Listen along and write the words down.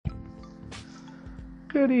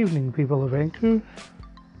Good evening, people of Anchor.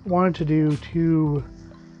 I wanted to do two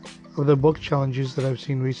of the book challenges that I've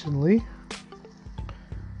seen recently.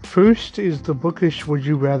 First is the Bookish Would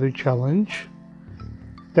You Rather challenge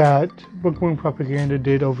that Bookworm Propaganda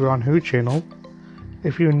did over on her channel.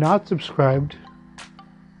 If you're not subscribed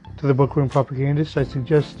to the Bookworm Propagandist, I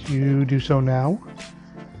suggest you do so now,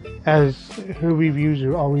 as her reviews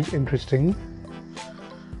are always interesting.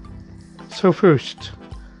 So first,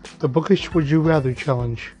 the Bookish Would You Rather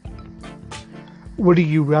challenge. Would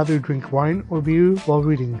you rather drink wine or beer while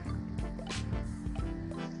reading?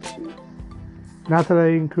 Not that I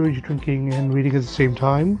encourage drinking and reading at the same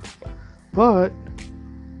time, but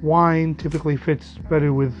wine typically fits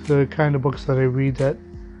better with the kind of books that I read that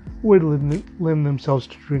would lend themselves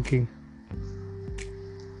to drinking.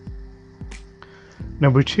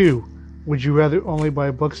 Number 2, would you rather only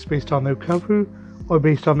buy books based on their cover or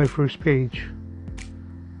based on their first page?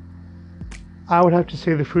 I would have to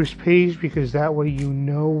say the first page, because that way you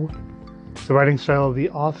know the writing style of the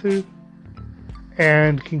author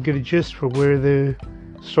and can get a gist for where the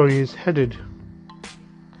story is headed.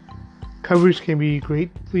 Covers can be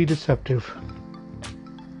greatly deceptive.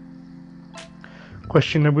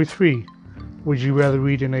 Question number 3. Would you rather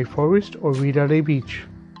read in a forest or read at a beach?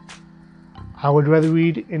 I would rather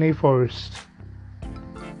read in a forest.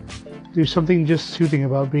 There's something just soothing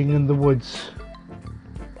about being in the woods.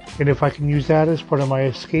 And if I can use that as part of my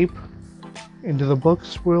escape into the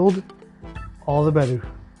books world, all the better.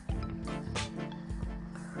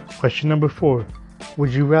 Question number 4.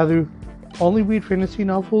 Would you rather only read fantasy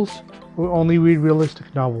novels or only read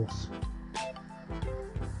realistic novels?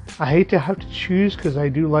 I hate to have to choose because I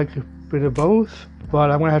do like a bit of both,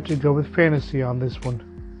 but I'm going to have to go with fantasy on this one.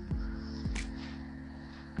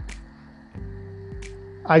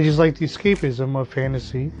 I just like the escapism of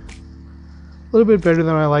fantasy. A little bit better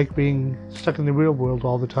than I like being stuck in the real world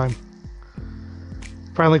all the time.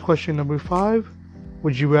 Finally, question number 5.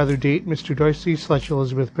 Would you rather date Mr. Darcy /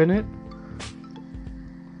 Elizabeth Bennet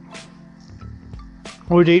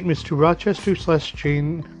or date Mr. Rochester /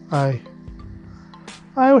 Jane I?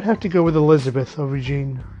 I would have to go with Elizabeth over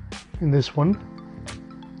Jane in this one.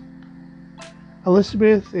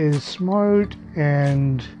 Elizabeth is smart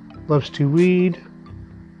and loves to read,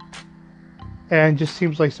 and just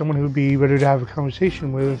seems like someone who would be ready to have a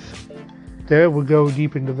conversation with that would go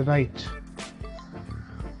deep into the night.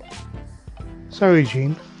 Sorry,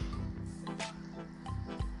 Jean.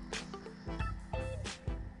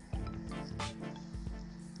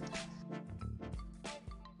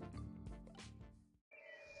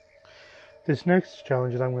 This next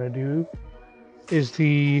challenge that I'm going to do is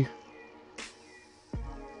the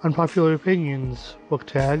Unpopular Opinions book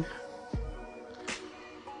tag.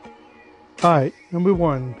 Alright, number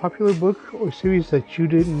 1, popular book or series that you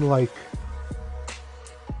didn't like.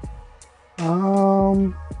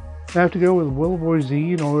 I have to go with World War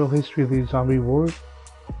Z, an oral history of the zombie war.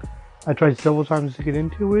 I tried several times to get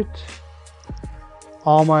into it.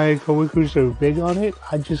 All my coworkers are big on it.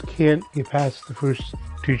 I just can't get past the first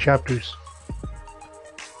 2 chapters.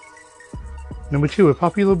 Number 2, a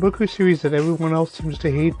popular book or series that everyone else seems to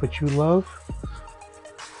hate but you love.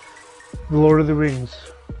 The Lord of the Rings.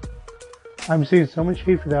 I'm seeing so much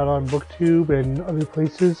hate for that on BookTube and other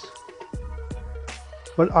places.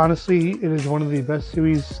 But honestly, it is one of the best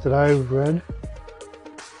series that I've read.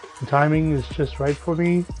 The timing is just right for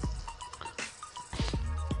me.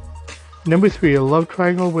 Number 3, a love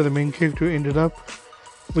triangle where the main character ended up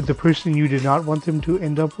with the person you did not want them to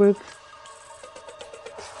end up with.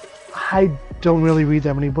 I don't really read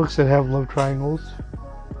that many books that have love triangles.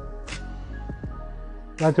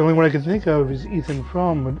 Not the only one I can think of is Ethan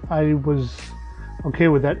Frome, but I was okay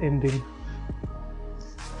with that ending.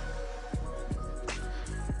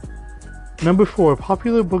 Number 4,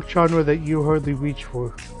 popular book genre that you hardly reach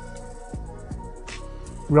for.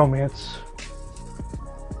 Romance.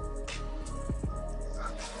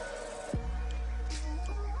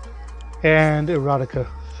 And erotica.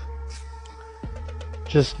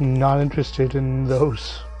 Just not interested in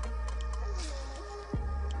those.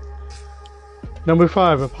 Number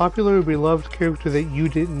 5, a popular or beloved character that you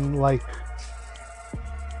didn't like.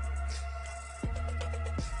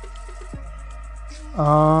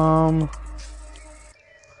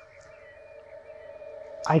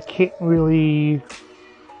 I can't really,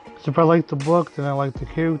 because if I like the book, then I like the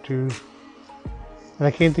character. And I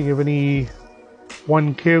can't think of any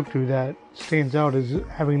one character that stands out as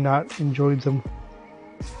having not enjoyed them.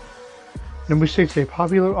 Number 6, a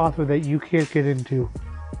popular author that you can't get into.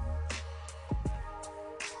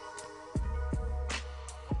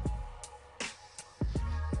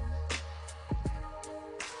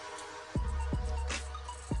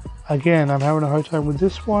 Again, I'm having a hard time with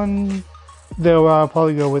this one, though I'll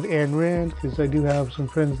probably go with Ayn Rand, because I do have some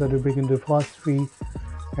friends that are big into philosophy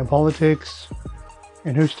and politics,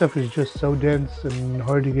 and her stuff is just so dense and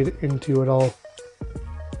hard to get into at all.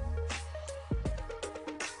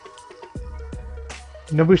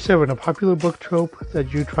 Number 7, a popular book trope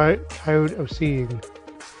that you're tired of seeing.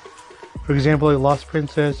 For example, a lost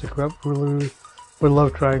princess, a corrupt ruler, or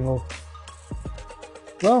love triangle.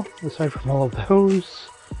 Well, aside from all of those,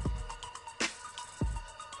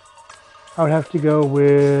 I would have to go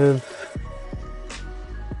with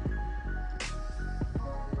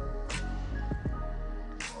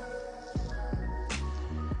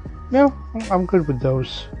no, I'm good with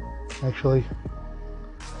those, actually.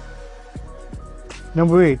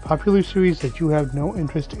 Number 8, popular series that you have no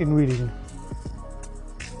interest in reading.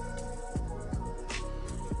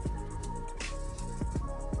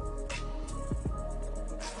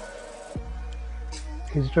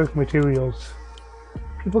 His Dark Materials.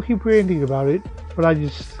 People keep ranting about it, but I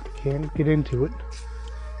just can't get into it.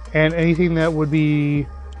 And anything that would be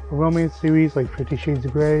a romance series like 50 Shades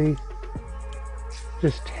of Grey,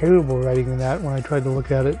 just terrible writing in that when I tried to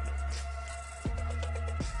look at it.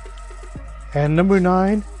 And number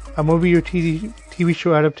 9, a movie or TV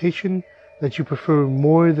show adaptation that you prefer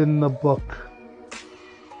more than the book.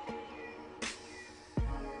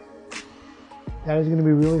 That is going to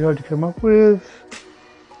be really hard to come up with.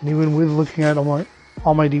 And even with looking at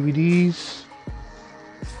all my DVDs,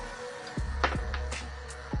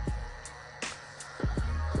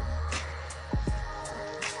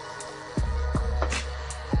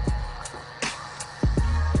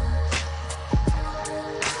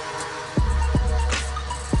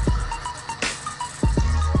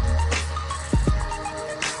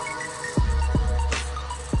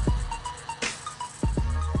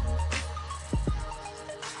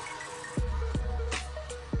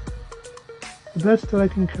 the best that I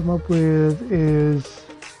can come up with is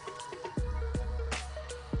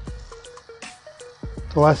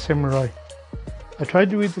The Last Samurai. I tried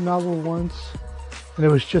to read the novel once, and it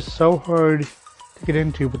was just so hard to get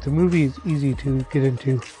into, but the movie is easy to get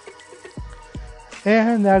into.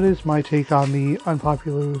 And that is my take on the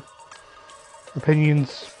unpopular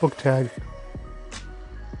opinions book tag.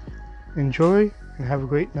 Enjoy, and have a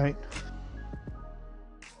great night.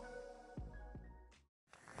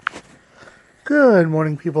 Good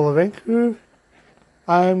morning, people of Vancouver.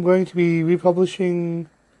 I'm going to be republishing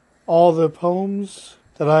all the poems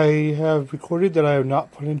that I have recorded that I have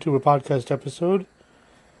not put into a podcast episode.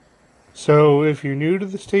 So if you're new to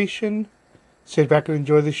the station, sit back and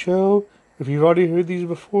enjoy the show. If you've already heard these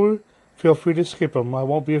before, feel free to skip them. I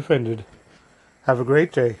won't be offended. Have a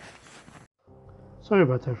great day. Sorry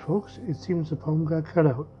about that, folks. It seems the poem got cut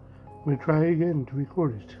out. I'm going to try again to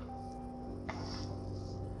record it.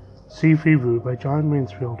 Sea Fever by John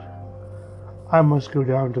Mansfield. I must go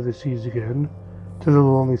down to the seas again, to the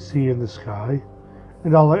lonely sea in the sky,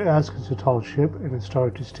 and all I ask is a tall ship and a star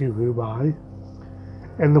to steer her by,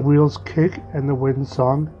 and the wheels kick and the wind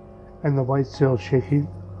song, and the white sail shaking,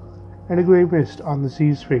 and a grey mist on the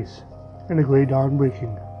sea's face, and a grey dawn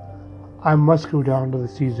breaking. I must go down to the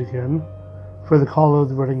seas again, for the call of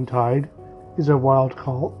the running tide is a wild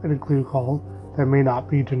call and a clear call that may not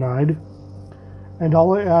be denied. And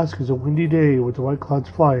all I ask is a windy day with the white clouds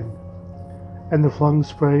flying, and the flung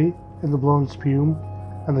spray, and the blown spume,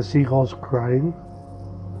 and the seagulls crying.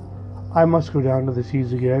 I must go down to the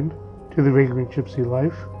seas again, to the vagrant gypsy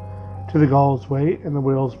life, to the gull's way and the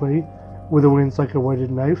whale's way, where the wind's like a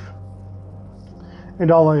whetted knife.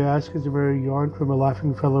 And all I ask is a merry yarn from a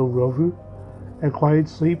laughing fellow rover, and quiet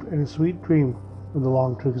sleep and a sweet dream when the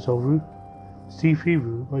long trip is over. Sea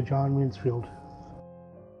Fever by John Mansfield.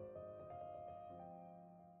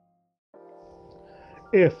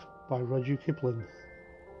 If by Rudyard Kipling.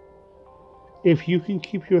 If you can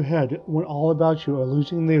keep your head when all about you are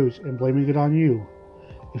losing theirs and blaming it on you,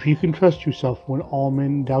 if you can trust yourself when all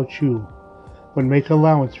men doubt you, but make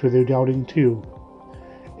allowance for their doubting too,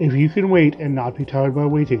 if you can wait and not be tired by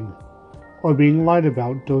waiting, or being lied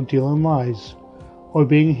about, don't deal in lies, or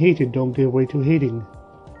being hated, don't give way to hating,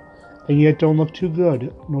 and yet don't look too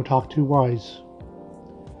good, nor talk too wise.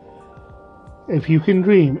 If you can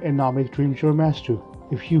dream and not make dreams your master,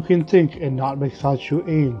 if you can think and not make thoughts your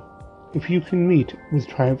aim, if you can meet with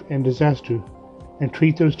triumph and disaster, and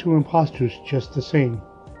treat those two impostors just the same,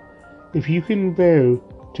 if you can bear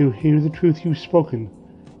to hear the truth you've spoken,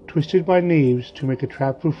 twisted by knaves to make a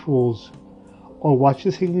trap for fools, or watch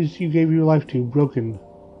the things you gave your life to broken,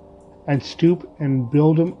 and stoop and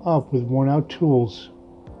build 'em up with worn-out tools,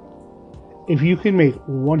 if you can make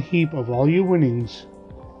one heap of all your winnings,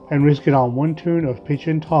 and risk it on one turn of pitch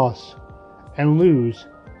and toss, and lose,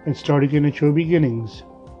 and start again at your beginnings,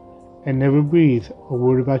 and never breathe a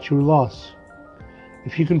word about your loss.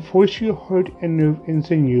 If you can force your heart and nerve and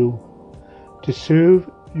sinew to serve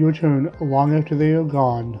your turn long after they are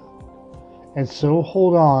gone, and so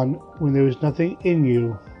hold on when there is nothing in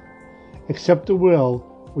you, except the will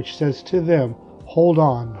which says to them, hold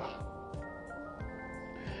on.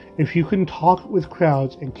 If you can talk with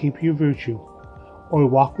crowds and keep your virtue, or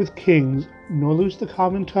walk with kings, nor lose the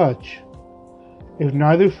common touch, if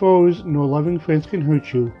neither foes nor loving friends can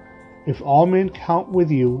hurt you, if all men count with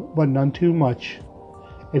you, but none too much,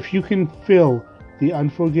 if you can fill the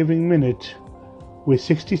unforgiving minute with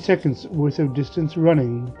 60 seconds worth of distance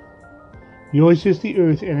running, yours is the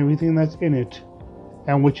earth and everything that's in it,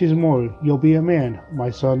 and which is more, you'll be a man, my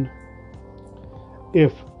son.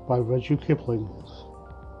 If, by Rudyard Kipling.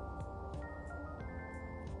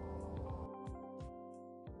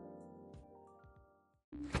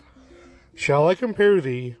 Shall I Compare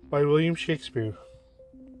Thee, by William Shakespeare.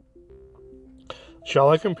 Shall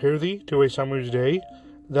I compare thee to a summer's day?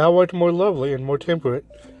 Thou art more lovely and more temperate.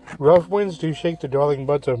 Rough winds do shake the darling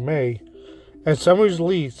buds of May, and summer's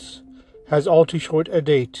lease has all too short a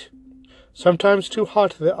date. Sometimes too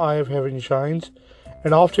hot the eye of heaven shines,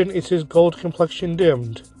 and often is his gold complexion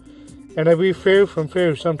dimmed, and every fair from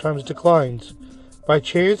fair sometimes declines, by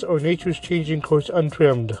chance or nature's changing course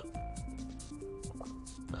untrimmed.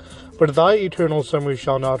 But thy eternal summer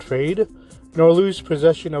shall not fade, nor lose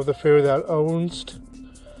possession of the fair thou own'st,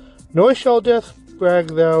 nor shall death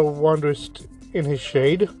brag thou wanderest in his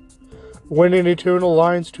shade, when in eternal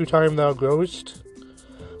lines to time thou growest.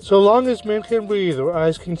 So long as men can breathe or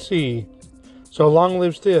eyes can see, so long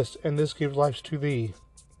lives this, and this gives life to thee.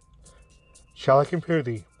 Shall I Compare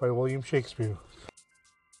Thee, by William Shakespeare.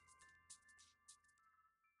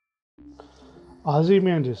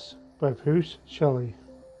 Ozymandias, by Percy Shelley.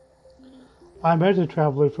 I met a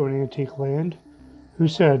traveler from an antique land, who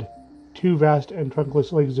said, 2 vast and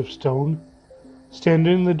trunkless legs of stone stand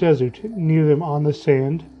in the desert, near them on the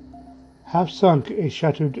sand. Half sunk a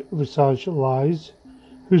shattered visage lies,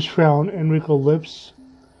 whose frown and wrinkled lips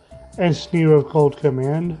and sneer of cold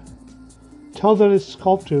command tell that a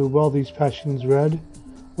sculptor well these passions read,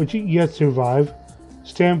 which yet survive,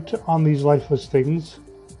 stamped on these lifeless things,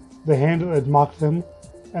 the hand that mocked them,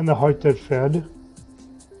 and the heart that fed.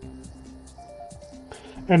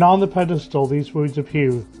 And on the pedestal these words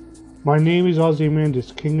appear, my name is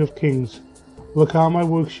Ozymandias, King of Kings. Look on my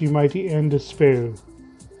works, ye mighty, and despair.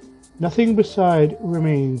 Nothing beside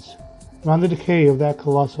remains round the decay of that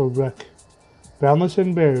colossal wreck. Boundless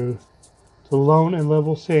and bare, the lone and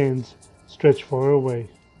level sands stretch far away.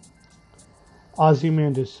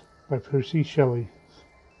 Ozymandias, by Percy Shelley.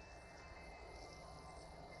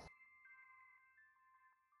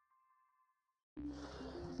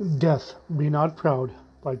 Death, Be Not Proud,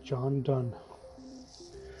 by John Donne.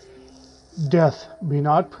 Death, be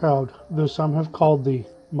not proud, though some have called thee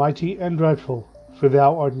mighty and dreadful, for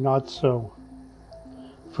thou art not so.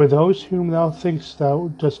 For those whom thou think'st thou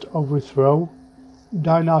dost overthrow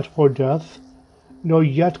die not for death, nor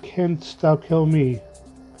yet canst thou kill me.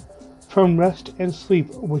 From rest and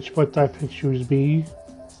sleep, which but thy pictures be,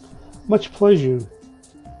 much pleasure,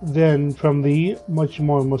 then from thee much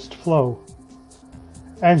more must flow.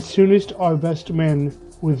 And soonest our best men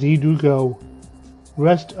with thee do go,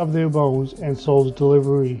 rest of their bones and soul's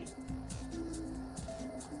delivery.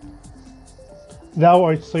 Thou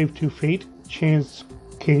art slave to fate, chance,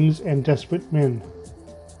 kings, and desperate men,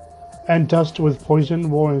 and dost with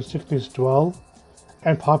poison, war, and sickness dwell,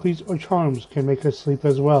 and poppies or charms can make us sleep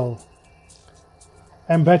as well.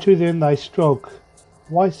 And better than thy stroke,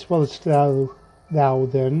 why swellest thou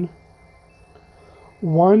then?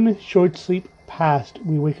 One short sleep past,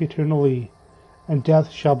 we wake eternally, and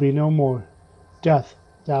death shall be no more. Death,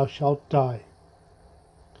 thou shalt die.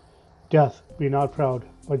 Death, Be Not Proud,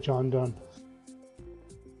 by John Donne.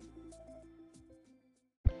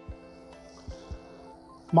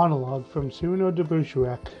 Monologue from Cyrano de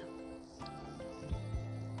Bergerac.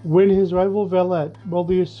 When his rival Villette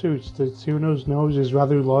boldly asserts that Cyrano's nose is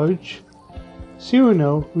rather large,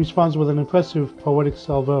 Cyrano responds with an impressive poetic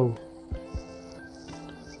salvo.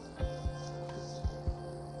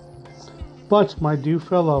 But, my dear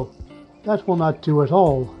fellow, that will not do at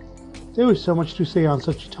all. There is so much to say on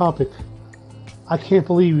such a topic. I can't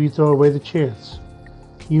believe you throw away the chance.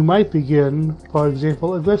 You might begin, for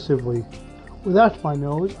example, aggressively. Without my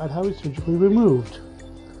nose, I'd have it surgically removed.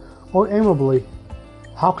 Or amiably,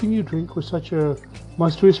 how can you drink with such a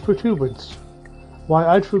monstrous protuberance? Why,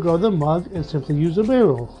 I'd forgo the mug and simply use a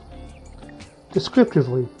barrel.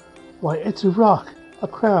 Descriptively, why, it's a rock, a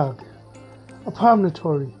crag, a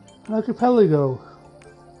promontory, an archipelago.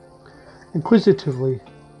 Inquisitively,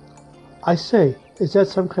 I say, is that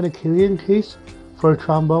some kind of carrying case for a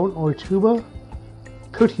trombone or a tuba?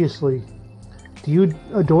 Courteously, do you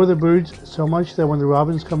adore the birds so much that when the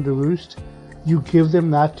robins come to roost, you give them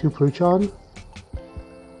that to perch on?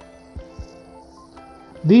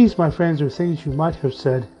 These, my friends, are things you might have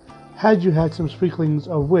said, had you had some sprinklings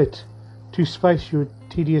of wit to spice your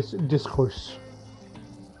tedious discourse.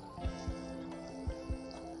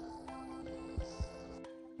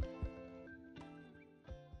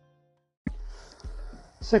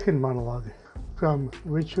 Second monologue, from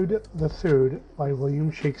Richard III by William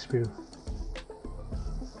Shakespeare.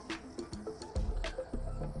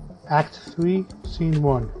 Act 3, Scene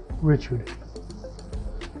 1, Richard.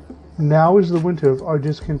 Now is the winter of our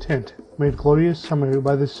discontent, made glorious summer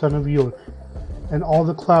by the sun of York, and all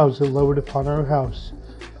the clouds that lowered upon our house,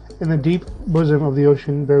 in the deep bosom of the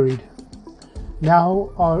ocean buried.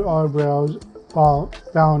 Now are our brows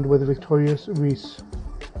bound with a victorious wreaths,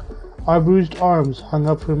 our bruised arms hung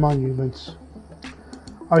up for monuments,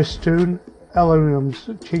 our stern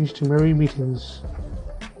alarums changed to merry meetings,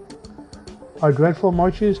 our dreadful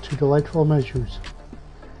marches to delightful measures.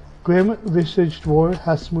 Grim-visaged war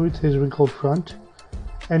hath smoothed his wrinkled front,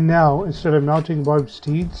 and now, instead of mounting barbed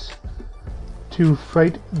steeds, to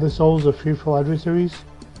fright the souls of fearful adversaries,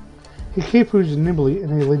 he capers nimbly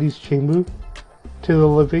in a lady's chamber, to the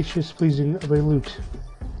lascivious pleasing of a lute.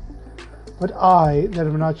 But I, that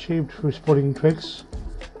am not shaped for sporting tricks,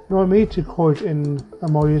 nor made to court in a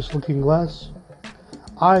morious looking glass,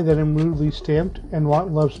 I that am rudely stamped, and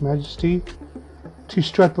want love's majesty, to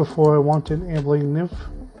strut before a wanton ambling nymph,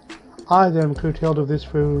 I that am curtailed of this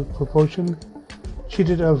fair proportion,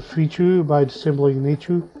 cheated of feature by dissembling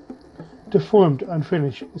nature, deformed,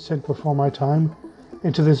 unfinished, sent before my time,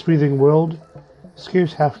 into this breathing world,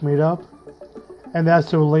 scarce half made up, and that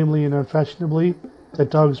so lamely and unfashionably, that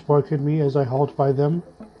dogs bark at me as I halt by them,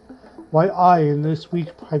 why I, in this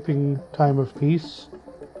weak piping time of peace,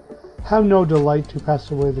 have no delight to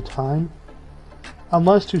pass away the time,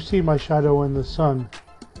 unless to see my shadow in the sun,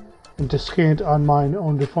 and to scant on mine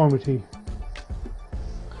own deformity.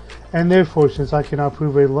 And therefore, since I cannot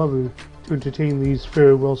prove a lover to entertain these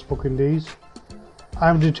fair well-spoken days, I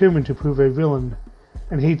am determined to prove a villain,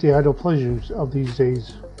 and hate the idle pleasures of these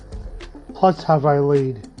days. Plots have I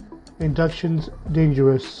laid, inductions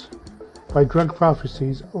dangerous, by drunk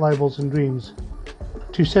prophecies, libels, and dreams,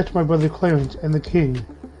 to set my brother Clarence and the king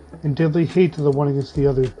in deadly hate the one against the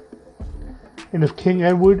other. And if King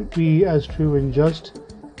Edward be as true and just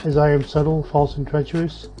as I am subtle, false, and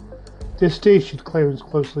treacherous, this day should Clarence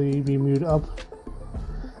closely be mewed up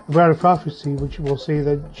about a prophecy which will say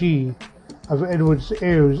that G of Edward's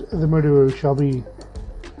heirs the murderer shall be.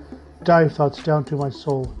 Dive thoughts down to my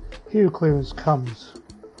soul. Here Clarence comes.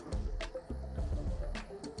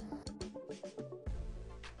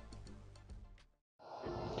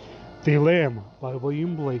 The Lamb by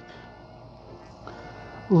William Blake.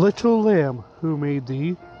 Little lamb, who made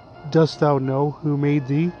thee? Dost thou know who made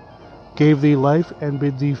thee? Gave thee life and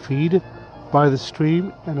bid thee feed by the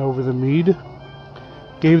stream and over the mead?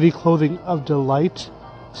 Gave thee clothing of delight,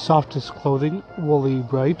 softest clothing, woolly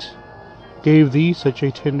bright? Gave thee such a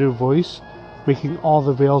tender voice, making all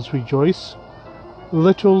the vales rejoice?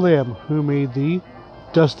 Little lamb, who made thee?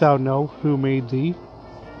 Dost thou know who made thee?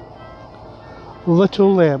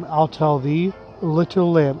 Little lamb, I'll tell thee,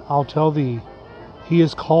 little lamb, I'll tell thee. He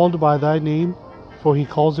is called by thy name, for he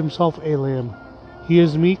calls himself a lamb. He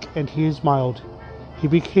is meek and he is mild. He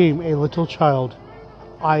became a little child.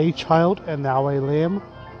 I a child and thou a lamb.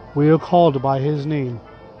 We are called by his name.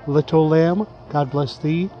 Little lamb, God bless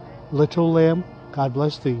thee. Little lamb, God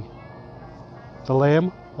bless thee. The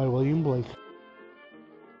Lamb by William Blake.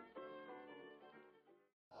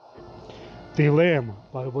 The Lamb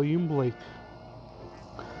by William Blake.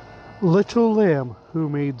 Little lamb, who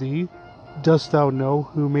made thee? Dost thou know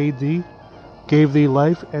who made thee? Gave thee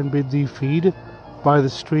life and bid thee feed by the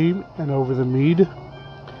stream and over the mead?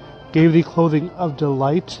 Gave thee clothing of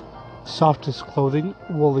delight, softest clothing,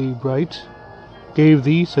 woolly bright? Gave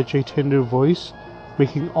thee such a tender voice,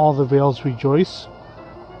 making all the vales rejoice?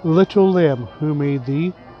 Little lamb, who made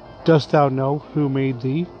thee? Dost thou know who made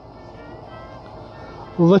thee?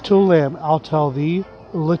 Little lamb, I'll tell thee,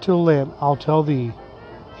 little lamb, I'll tell thee.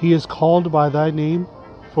 He is called by thy name,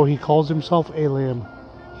 for he calls himself a lamb.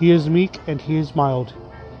 He is meek and he is mild.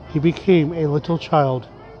 He became a little child.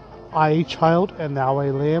 I a child and thou a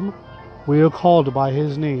lamb. We are called by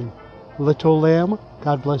his name. Little lamb,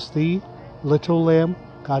 God bless thee. Little lamb,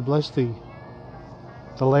 God bless thee.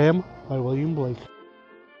 The Lamb by William Blake.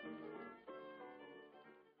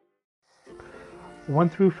 1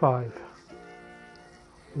 through 5.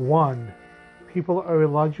 1. People are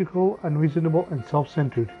illogical, unreasonable, and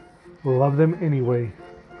self-centered. Love them anyway.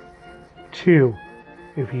 2.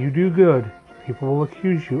 If you do good, people will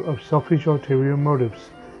accuse you of selfish ulterior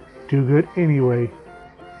motives. Do good anyway.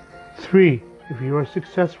 3. If you are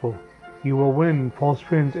successful, you will win false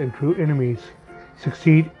friends and true enemies.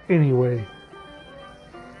 Succeed anyway.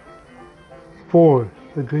 4.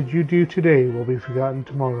 The good you do today will be forgotten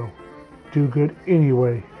tomorrow. Do good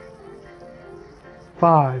anyway.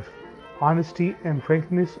 5. Honesty and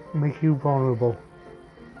frankness make you vulnerable.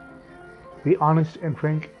 Be honest and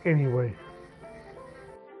frank anyway.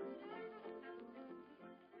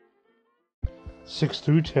 6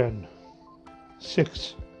 through 10.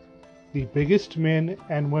 6. The biggest men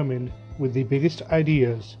and women with the biggest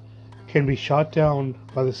ideas can be shot down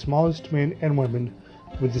by the smallest men and women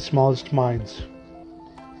with the smallest minds.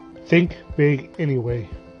 Think big anyway.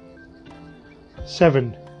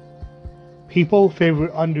 7. People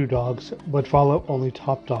favor underdogs but follow only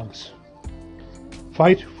top dogs.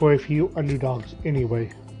 Fight for a few underdogs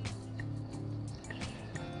anyway.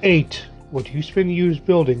 8. What you spend years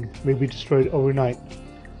building may be destroyed overnight.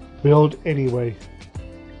 Build anyway.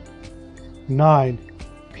 9.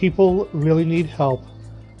 People really need help,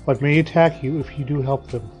 but may attack you if you do help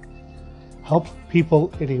them. Help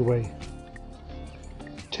people anyway.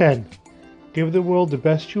 10. Give the world the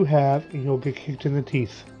best you have and you'll get kicked in the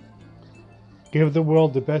teeth. Give the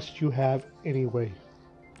world the best you have anyway.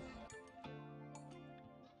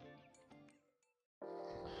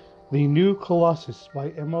 The New Colossus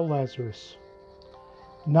by Emma Lazarus.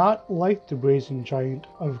 Not like the brazen giant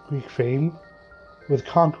of Greek fame, with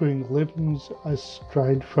conquering limbs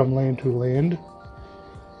astride from land to land.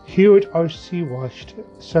 Here at our sea-washed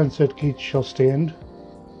sunset gates shall stand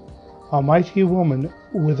a mighty woman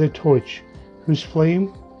with a torch, whose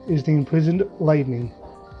flame is the imprisoned lightning,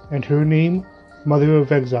 and her name Mother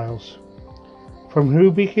of Exiles, from her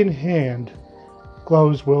beacon hand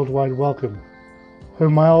glows worldwide welcome. Her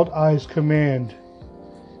mild eyes command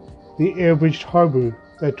the air-bridged harbor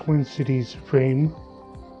that twin cities frame.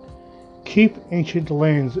 Keep ancient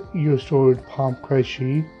lands your storied pomp, cries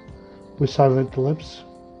she, with silent lips.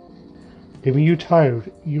 Leaving you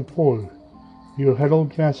tired, you poor, your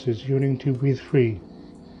huddled masses yearning to breathe free,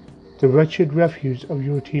 the wretched refuse of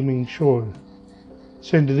your teeming shore.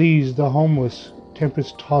 Send these, the homeless,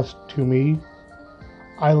 tempest-tossed, to me.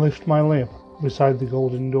 I lift my lamp beside the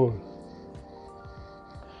golden door.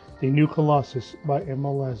 The New Colossus by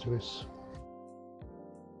Emma Lazarus.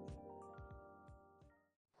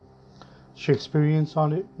 Shakespearean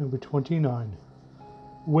Sonnet number 29.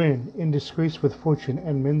 When, in disgrace with fortune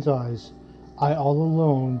and men's eyes, I all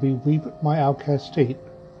alone beweep my outcast state,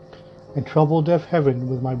 and trouble deaf heaven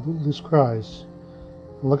with my bootless cries,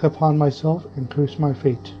 look upon myself and curse my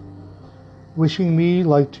fate, wishing me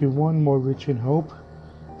like to one more rich in hope,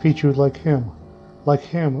 featured like him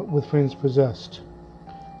with friends possessed,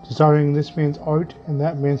 desiring this man's art and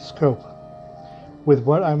that man's scope, with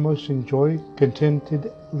what I most enjoy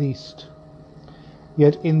contented least.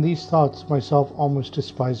 Yet in these thoughts myself almost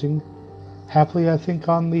despising, haply I think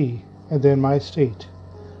on thee, and then my state,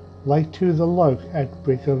 like to the lark at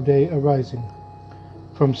break of day arising,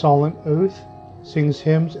 from solemn earth sings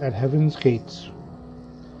hymns at heaven's gates.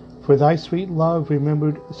 For thy sweet love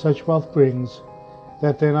remembered such wealth brings,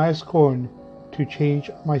 that then I scorn to change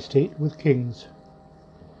my state with kings.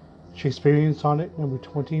 Shakespearean Sonnet number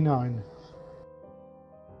 29.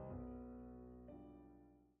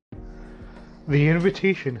 The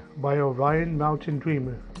Invitation by Orion Mountain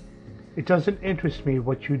Dreamer. It doesn't interest me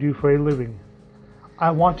what you do for a living.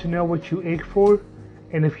 I want to know what you ache for,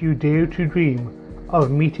 and if you dare to dream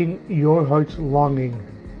of meeting your heart's longing.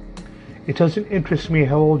 It doesn't interest me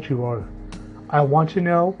how old you are. I want to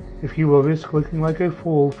know if you will risk looking like a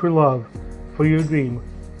fool for love, for your dream,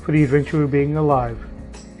 for the adventure of being alive.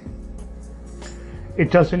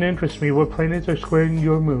 It doesn't interest me what planets are squaring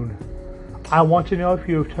your moon. I want to know if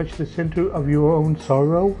you have touched the center of your own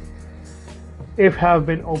sorrow, if have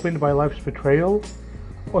been opened by life's betrayal,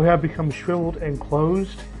 or have become shriveled and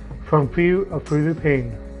closed from fear of further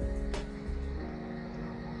pain.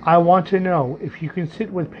 I want to know if you can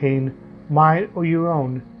sit with pain, mine or your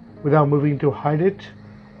own, without moving to hide it,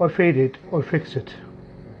 or fade it, or fix it.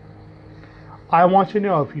 I want to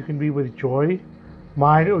know if you can be with joy,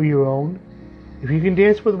 mine or your own, if you can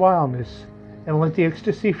dance with wildness, and let the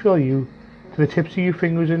ecstasy fill you to the tips of your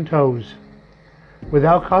fingers and toes,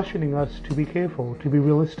 without cautioning us to be careful, to be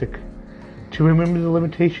realistic, to remember the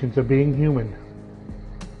limitations of being human.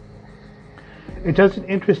 It doesn't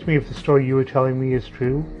interest me if the story you are telling me is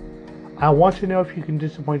true. I want to know if you can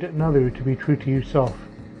disappoint another to be true to yourself,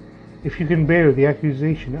 if you can bear the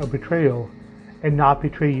accusation of betrayal and not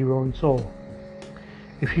betray your own soul,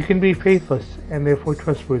 if you can be faithless and therefore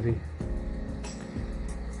trustworthy.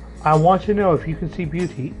 I want to know if you can see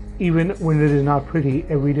beauty even when it is not pretty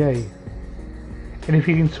every day, and if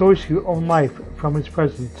you can source your own life from its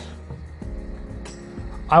presence.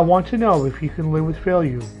 I want to know if you can live with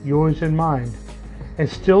failure, yours and mine, and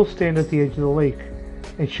still stand at the edge of the lake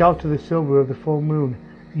and shout to the silver of the full moon,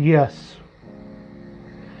 yes.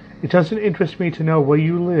 It doesn't interest me to know where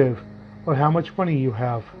you live or how much money you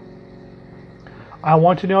have. I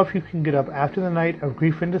want to know if you can get up after the night of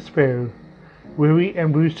grief and despair, weary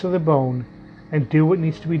and bruised to the bone, and do what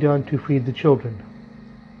needs to be done to feed the children.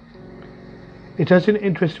 It doesn't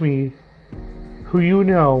interest me who you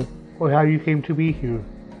know or how you came to be here.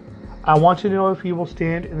 I want to know if you will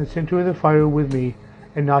stand in the center of the fire with me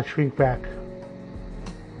and not shrink back.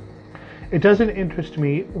 It doesn't interest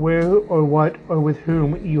me where or what or with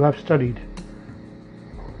whom you have studied.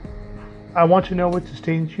 I want to know what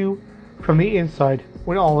sustains you from the inside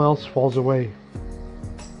when all else falls away.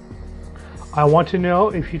 I want to know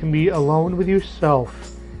if you can be alone with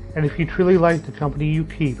yourself and if you truly like the company you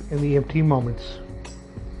keep in the empty moments.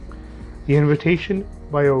 The Invitation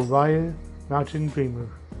by Oriah Mountain Dreamer.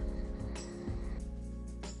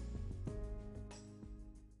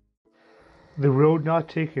 The Road Not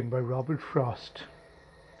Taken by Robert Frost.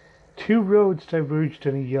 Two roads diverged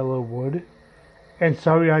in a yellow wood, and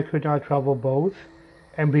sorry I could not travel both,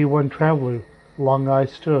 and be one traveler, long I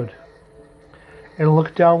stood, and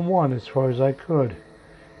looked down one as far as I could,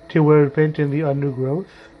 to where it bent in the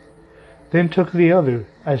undergrowth, then took the other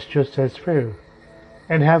as just as fair,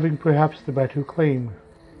 and having perhaps the better claim,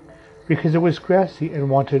 because it was grassy and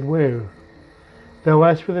wanted wear, though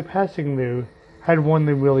as for the passing there, had won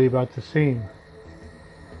them really about the same.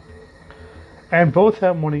 And both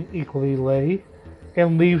that morning equally lay,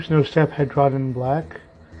 and leaves no step had trodden black.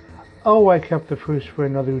 Oh, I kept the first for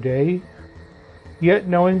another day, yet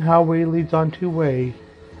knowing how way leads on to way,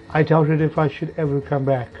 I doubted if I should ever come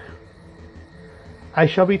back. I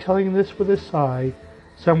shall be telling this with a sigh,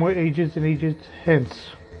 somewhere ages and ages hence.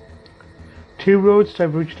 Two roads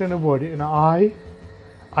diverged in a wood, and I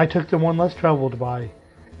took the one less traveled by,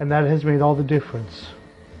 and that has made all the difference.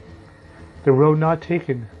 The Road Not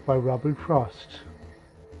Taken by Robert Frost.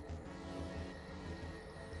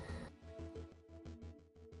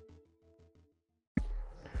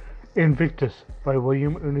 Invictus by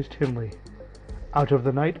William Ernest Henley. Out of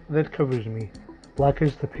the night that covers me, black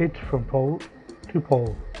as the pit from pole to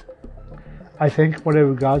pole, I thank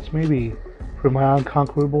whatever gods may be for my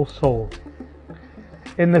unconquerable soul.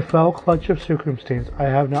 In the fell clutch of circumstance I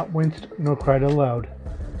have not winced nor cried aloud.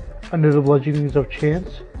 Under the bludgeonings of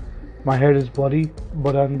chance, my head is bloody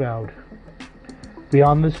but unbowed.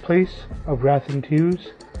 Beyond this place of wrath and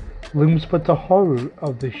tears looms but the horror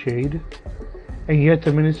of the shade, and yet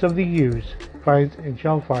the menace of the years finds and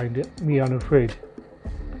shall find me unafraid.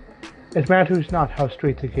 It matters not how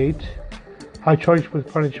strait the gate, how charged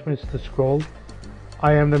with punishments the scroll.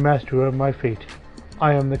 I am the master of my fate,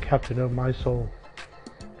 I am the captain of my soul.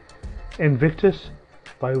 Invictus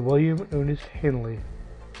by William Ernest Henley.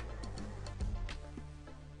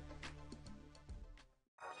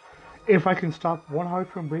 If I Can Stop One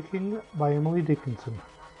Heart from Breaking by Emily Dickinson.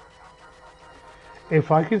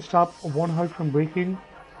 If I can stop one heart from breaking,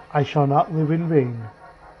 I shall not live in vain.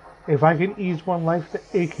 If I can ease one life the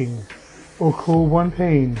aching, or cool one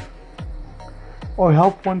pain, or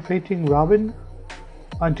help one fainting robin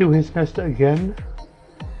unto his nest again,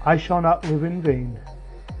 I shall not live in vain.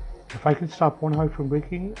 If I Can Stop One Heart from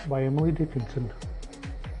Breaking by Emily Dickinson.